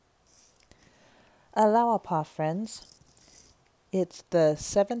Alawapa, friends. It's the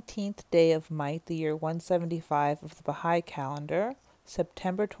 17th day of Mite, the year 175 of the Baha'i calendar,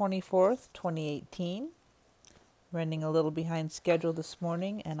 September 24th, 2018. Running a little behind schedule this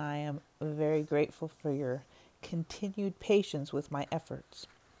morning, and I am very grateful for your continued patience with my efforts.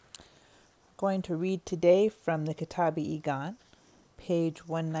 I'm going to read today from the Kitabi Igan, page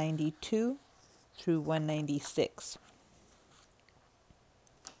 192 through 196.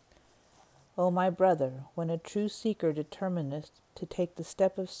 O my brother, when a true seeker determineth to take the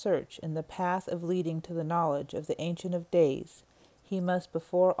step of search in the path of leading to the knowledge of the Ancient of Days, he must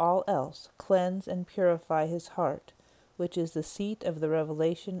before all else cleanse and purify his heart, which is the seat of the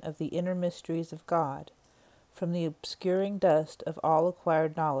revelation of the inner mysteries of God, from the obscuring dust of all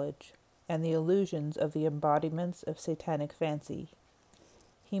acquired knowledge, and the illusions of the embodiments of satanic fancy.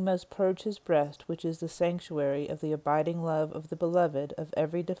 He must purge his breast, which is the sanctuary of the abiding love of the Beloved, of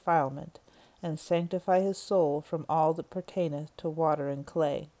every defilement, and sanctify his soul from all that pertaineth to water and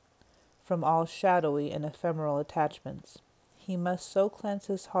clay, from all shadowy and ephemeral attachments. He must so cleanse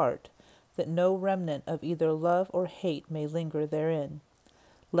his heart that no remnant of either love or hate may linger therein,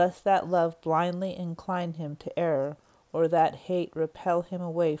 lest that love blindly incline him to error, or that hate repel him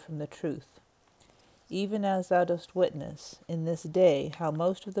away from the truth. Even as thou dost witness in this day how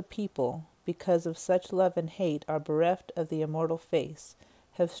most of the people, because of such love and hate, are bereft of the immortal face,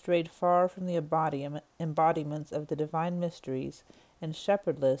 have strayed far from the embodiments of the divine mysteries, and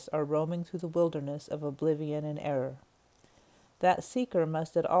shepherdless are roaming through the wilderness of oblivion and error. That seeker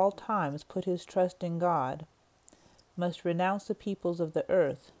must at all times put his trust in God, must renounce the peoples of the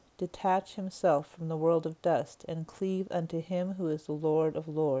earth, detach himself from the world of dust, and cleave unto him who is the Lord of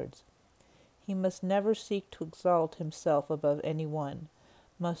lords. He must never seek to exalt himself above any one,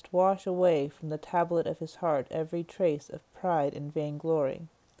 must wash away from the tablet of his heart every trace of pride and vainglory,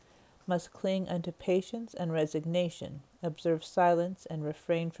 must cling unto patience and resignation, observe silence, and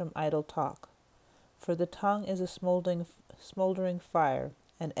refrain from idle talk. For the tongue is a smoldering fire,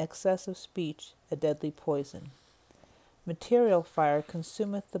 and excess of speech a deadly poison. Material fire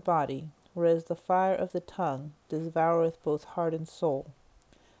consumeth the body, whereas the fire of the tongue devoureth both heart and soul.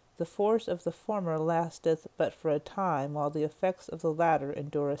 The force of the former lasteth but for a time, while the effects of the latter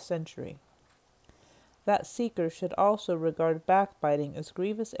endure a century. That seeker should also regard backbiting as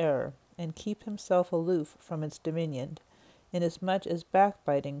grievous error, and keep himself aloof from its dominion, inasmuch as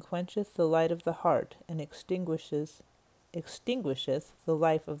backbiting quencheth the light of the heart, and extinguisheth the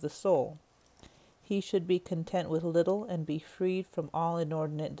life of the soul. He should be content with little, and be freed from all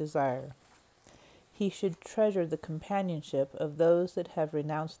inordinate desire. He should treasure the companionship of those that have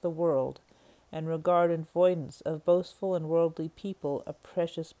renounced the world, and regard avoidance of boastful and worldly people a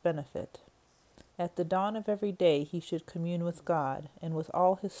precious benefit. At the dawn of every day he should commune with God, and with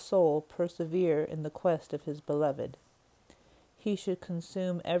all his soul persevere in the quest of his Beloved. He should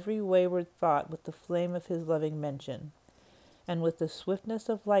consume every wayward thought with the flame of his loving mention, and with the swiftness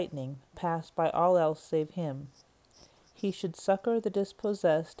of lightning pass by all else save him. He should succor the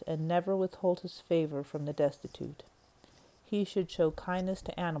dispossessed, and never withhold his favor from the destitute. He should show kindness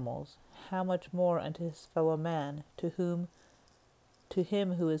to animals, how much more unto his fellow man, to him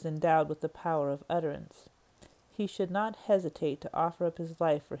who is endowed with the power of utterance. He should not hesitate to offer up his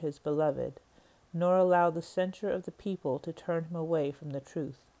life for his Beloved, nor allow the censure of the people to turn him away from the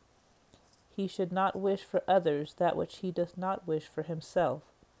truth. He should not wish for others that which he does not wish for himself,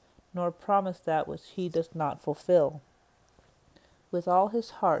 nor promise that which he does not fulfill. With all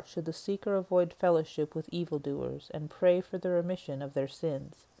his heart should the seeker avoid fellowship with evildoers, and pray for the remission of their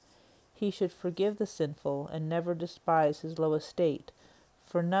sins. He should forgive the sinful, and never despise his low estate,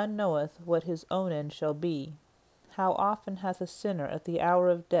 for none knoweth what his own end shall be. How often hath a sinner at the hour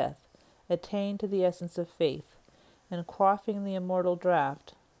of death attained to the essence of faith, and quaffing the immortal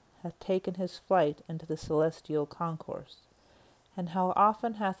draught, hath taken his flight into the celestial concourse. And how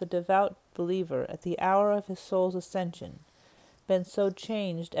often hath a devout believer at the hour of his soul's ascension been so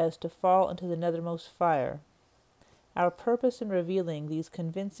changed as to fall into the nethermost fire. Our purpose in revealing these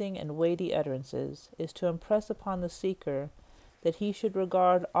convincing and weighty utterances is to impress upon the seeker that he should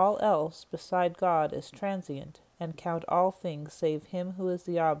regard all else beside God as transient, and count all things save him who is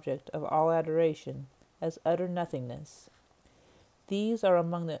the object of all adoration as utter nothingness. These are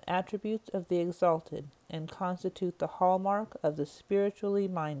among the attributes of the exalted, and constitute the hallmark of the spiritually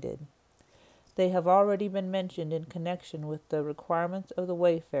minded. They have already been mentioned in connection with the requirements of the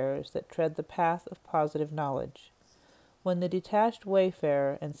wayfarers that tread the path of positive knowledge. When the detached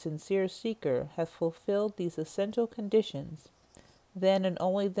wayfarer and sincere seeker hath fulfilled these essential conditions, then and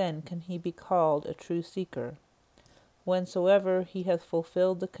only then can he be called a true seeker. whensoever he hath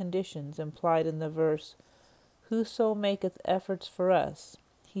fulfilled the conditions implied in the verse, Whoso maketh efforts for us,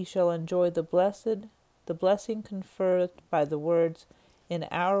 he shall enjoy the blessing conferred by the words, In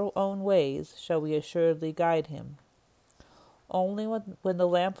our own ways shall we assuredly guide him. Only when the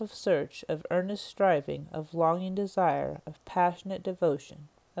lamp of search, of earnest striving, of longing desire, of passionate devotion,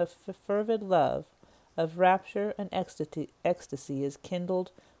 of fervid love, of rapture and ecstasy is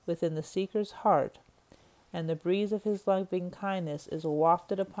kindled within the seeker's heart, and the breeze of his loving kindness is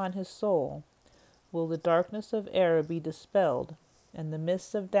wafted upon his soul, will the darkness of error be dispelled, and the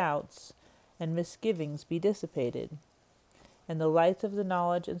mists of doubts and misgivings be dissipated, and the lights of the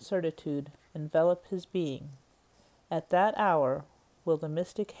knowledge and certitude envelop his being. At that hour will the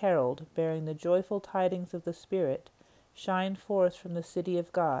mystic herald, bearing the joyful tidings of the Spirit, shine forth from the city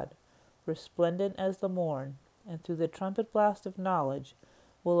of God, resplendent as the morn, and through the trumpet blast of knowledge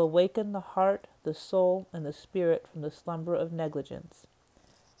will awaken the heart, the soul, and the spirit from the slumber of negligence.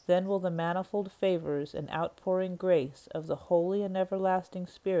 Then will the manifold favors and outpouring grace of the holy and everlasting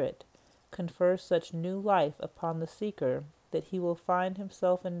Spirit confer such new life upon the seeker that he will find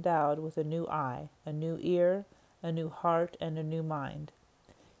himself endowed with a new eye, a new ear, a new heart, and a new mind.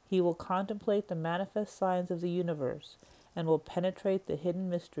 He will contemplate the manifest signs of the universe, and will penetrate the hidden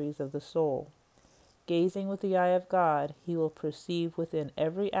mysteries of the soul. Gazing with the eye of God, he will perceive within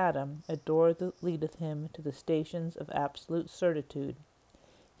every atom a door that leadeth him to the stations of absolute certitude.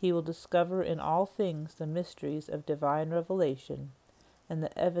 He will discover in all things the mysteries of divine revelation, and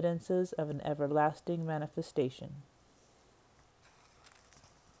the evidences of an everlasting manifestation.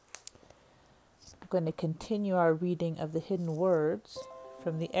 I'm going to continue our reading of the hidden words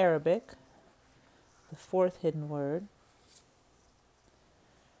from the Arabic, the fourth hidden word.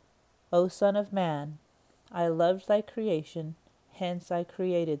 O Son of Man, I loved thy creation, hence I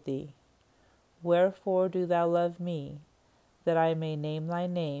created thee. Wherefore do thou love me, that I may name thy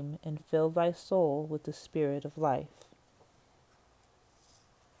name and fill thy soul with the spirit of life.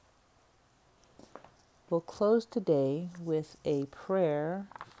 We'll close today with a prayer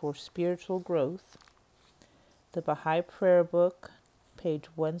for spiritual growth. The Baha'i Prayer Book, page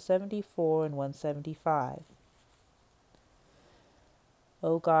 174 and 175.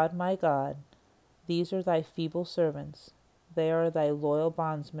 O God, my God, these are thy feeble servants. They are thy loyal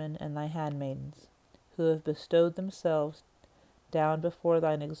bondsmen and thy handmaidens, who have bestowed themselves down before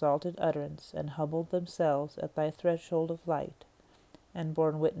thine exalted utterance, and humbled themselves at thy threshold of light, and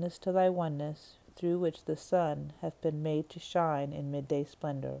borne witness to thy oneness, through which the sun hath been made to shine in midday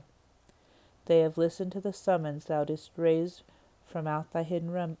splendor. They have listened to the summons thou didst raise from out thy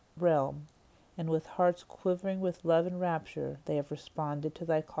hidden realm, and with hearts quivering with love and rapture they have responded to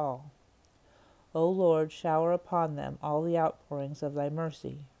thy call. O Lord, shower upon them all the outpourings of thy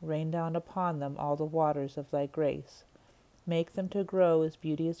mercy, rain down upon them all the waters of thy grace, make them to grow as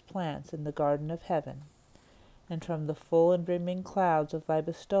beauteous plants in the garden of heaven, and from the full and brimming clouds of thy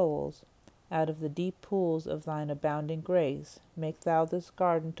bestowals, out of the deep pools of thine abounding grace, make thou this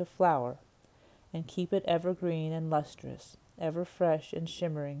garden to flower, and keep it ever green and lustrous, ever fresh and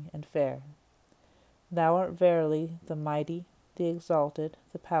shimmering and fair. Thou art verily the mighty, the exalted,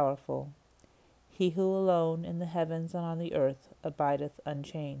 the powerful, he who alone in the heavens and on the earth abideth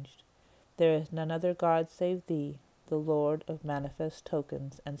unchanged. There is none other God save thee, the Lord of manifest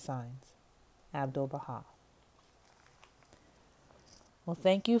tokens and signs. Abdu'l-Baha. Well,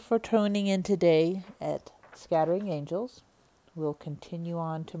 thank you for tuning in today at Scattering Angels. We'll continue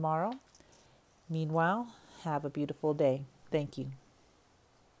on tomorrow. Meanwhile, have a beautiful day. Thank you.